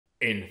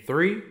In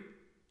 3,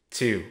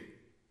 2,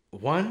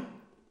 1.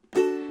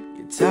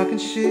 You're talking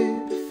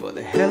shit for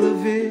the hell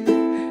of it.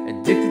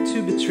 Addicted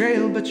to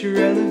betrayal, but you're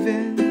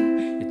relevant.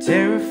 You're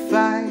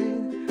terrified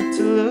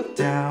to look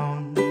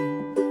down.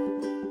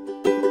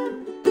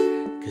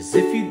 Cause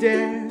if you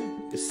dare,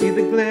 you'll see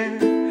the glare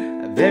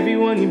of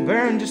everyone you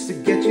burn just to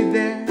get you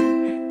there.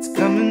 It's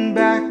coming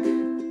back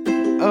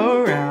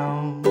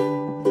around.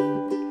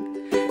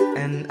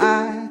 And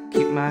I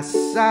keep my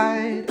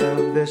side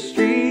of the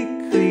street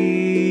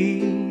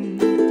clean.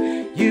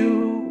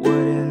 You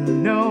wouldn't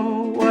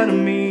know what I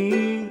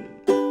mean.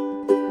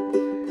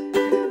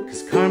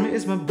 Cause karma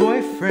is my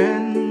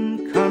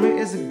boyfriend. Karma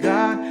is a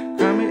god.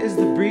 Karma is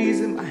the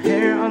breeze in my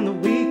hair on the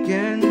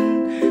weekend.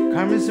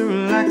 Karma's a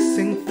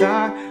relaxing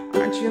thought.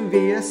 Aren't you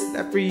envious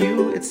that for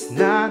you it's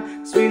not?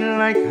 Sweeter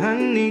like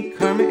honey.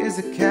 Karma is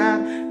a cat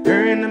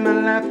purring in my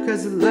lap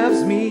cause it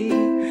loves me.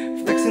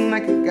 Flexing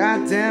like a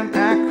goddamn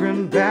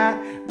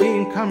acrobat. Me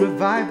and karma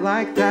vibe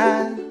like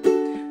that.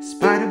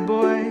 Spider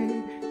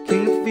boy,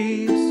 king of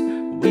thieves,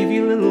 weave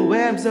you little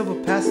webs of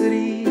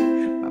opacity.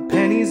 My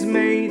pennies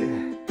made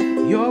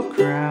your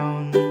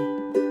crown.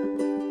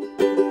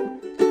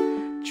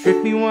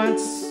 Trick me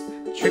once,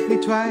 trick me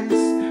twice.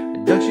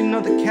 Don't you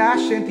know that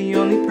cash ain't the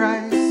only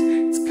price?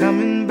 It's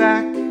coming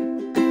back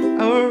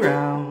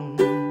around.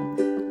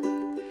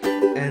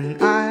 And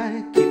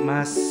I keep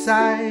my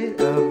side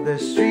of the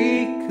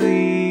street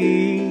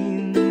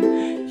clean.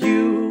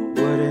 You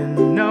wouldn't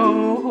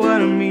know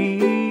what I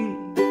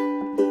mean.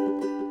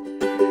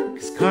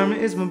 Cause karma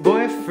is my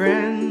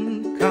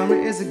boyfriend. Karma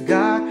is a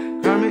god.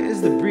 Karma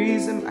is the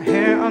breeze in my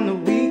hair on the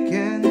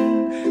weekend.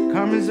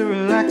 Karma's a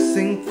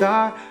relaxing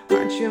thought.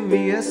 Aren't you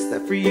envious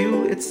that for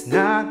you it's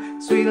not?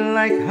 Sweeter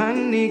like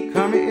honey.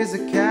 Karma is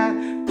a cat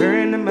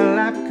purring in my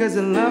lap cause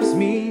it loves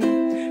me.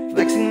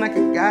 Flexing like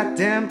a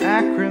goddamn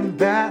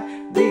acrobat.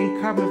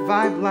 Being karma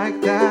vibe like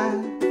that.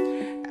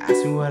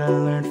 Ask me what I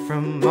learned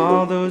from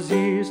all those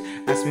years.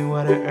 Ask me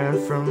what I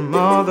earned from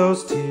all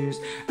those tears.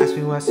 Ask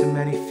me why so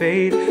many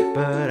fade,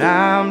 but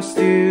I'm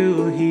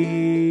still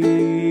here.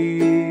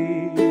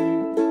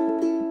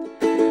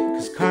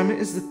 Cause karma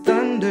is the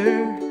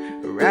thunder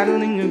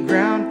rattling the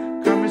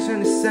ground. Karma's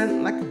gonna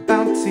scent like a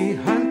bounty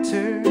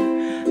hunter.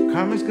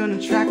 Karma's gonna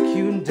track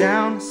you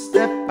down,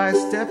 step by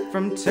step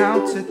from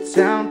town to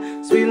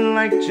town. Sweeter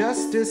like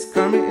justice.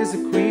 Karma is a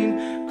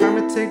queen.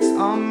 Karma takes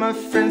all my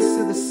friends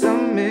to the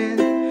summit.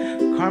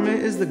 Karma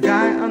is the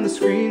guy on the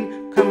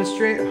screen coming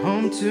straight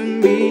home to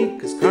me.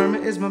 Cause karma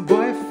is my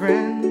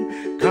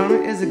boyfriend. Karma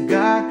is a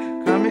god.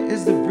 Karma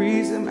is the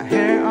breeze in my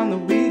hair on the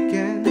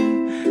weekend.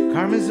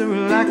 Karma's a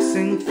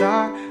relaxing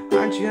thought.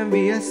 Aren't you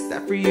envious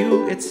that for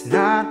you it's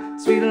not?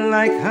 Sweeter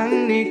like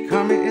honey.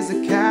 Karma is a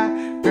cat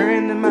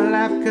purring in my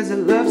lap cause it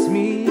loves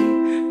me.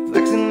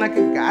 Flexing like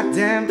a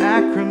goddamn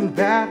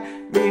acrobat.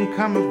 Me and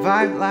karma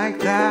vibe like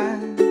that.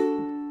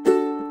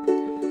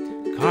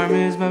 Karma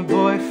is my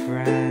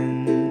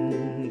boyfriend.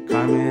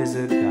 Karma is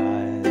a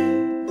god.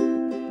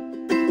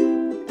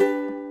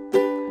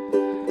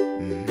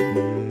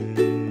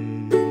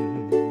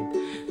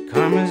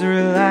 Karma's a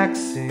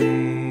relaxing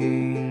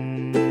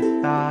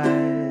thought.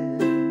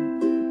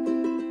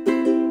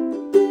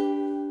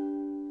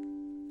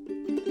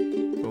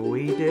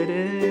 We did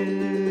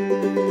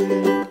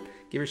it.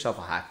 Give yourself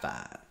a high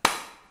five.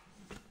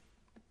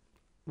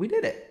 We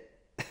did it.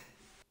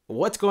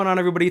 What's going on,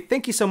 everybody?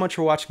 Thank you so much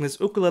for watching this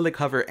ukulele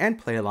cover and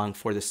play along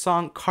for the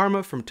song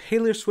Karma from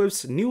Taylor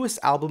Swift's newest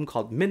album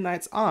called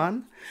Midnights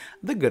on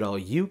the good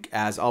old uke.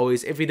 As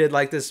always, if you did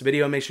like this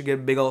video, make sure to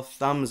give a big old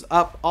thumbs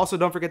up. Also,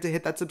 don't forget to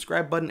hit that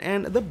subscribe button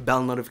and the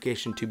bell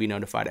notification to be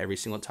notified every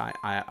single time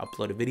I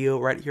upload a video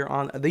right here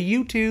on the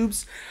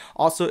YouTubes.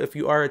 Also, if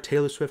you are a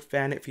Taylor Swift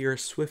fan, if you're a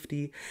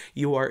Swiftie,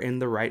 you are in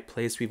the right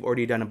place. We've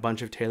already done a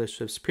bunch of Taylor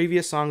Swift's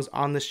previous songs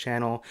on this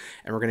channel,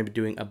 and we're going to be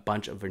doing a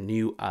bunch of her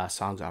new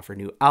songs off her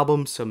new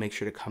album, so make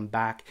sure to come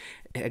back.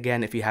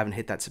 Again, if you haven't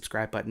hit that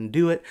subscribe button,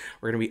 do it.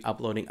 We're going to be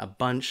uploading a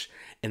bunch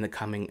in the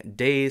coming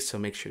days, so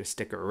make sure to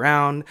stick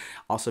around.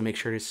 Also, make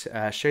sure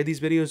to share these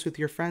videos with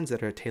your friends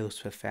that are Taylor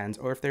Swift fans,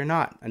 or if they're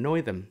not,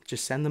 annoy them.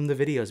 Just send them the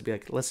videos. Be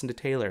like, listen to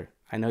Taylor.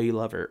 I know you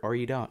love her, or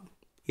you don't.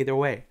 Either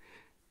way,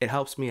 it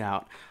helps me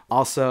out.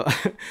 Also,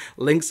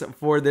 links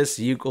for this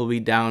uke will be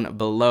down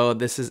below.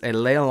 This is a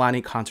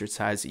Leolani concert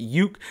size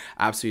uke.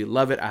 I absolutely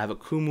love it. I have a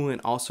kumu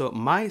and also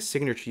my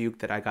signature uke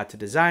that I got to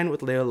design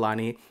with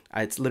Leolani.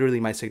 It's literally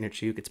my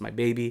signature uke. It's my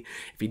baby.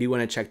 If you do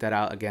want to check that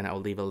out, again, I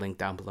will leave a link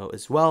down below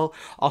as well.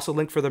 Also,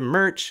 link for the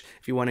merch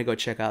if you want to go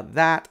check out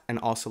that, and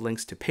also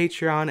links to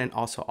Patreon and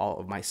also all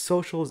of my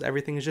socials.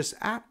 Everything is just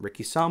at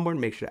Ricky Somborn.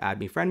 Make sure to add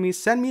me, friend me,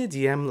 send me a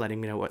DM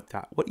letting me know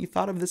what you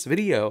thought of this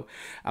video.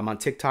 I'm on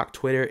TikTok,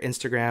 Twitter,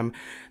 Instagram,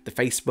 the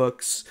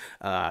Facebooks,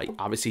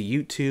 obviously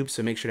YouTube,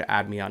 so make sure to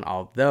add me on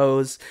all of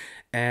those.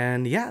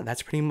 And yeah,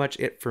 that's pretty much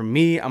it for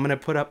me. I'm going to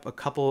put up a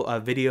couple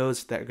of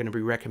videos that are going to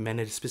be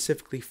recommended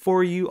specifically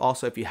for you.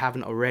 Also, if you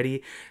haven't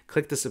already,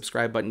 click the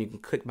subscribe button. You can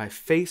click my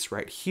face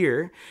right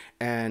here,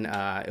 and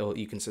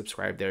you can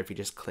subscribe there. If you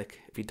just click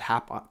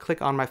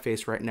on my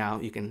face right now,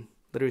 you can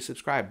literally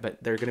subscribe.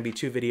 But there are going to be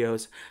 2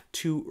 videos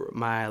to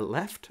my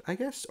left, I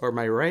guess, or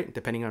my right,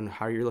 depending on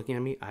how you're looking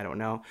at me. I don't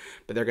know,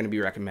 but they're going to be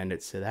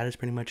recommended. So that is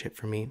pretty much it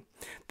for me.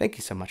 Thank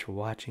you so much for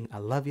watching. I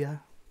love ya.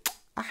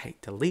 I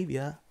hate to leave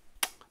ya,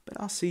 but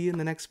I'll see you in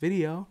the next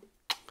video.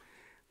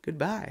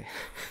 Goodbye.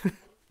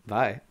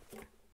 Bye.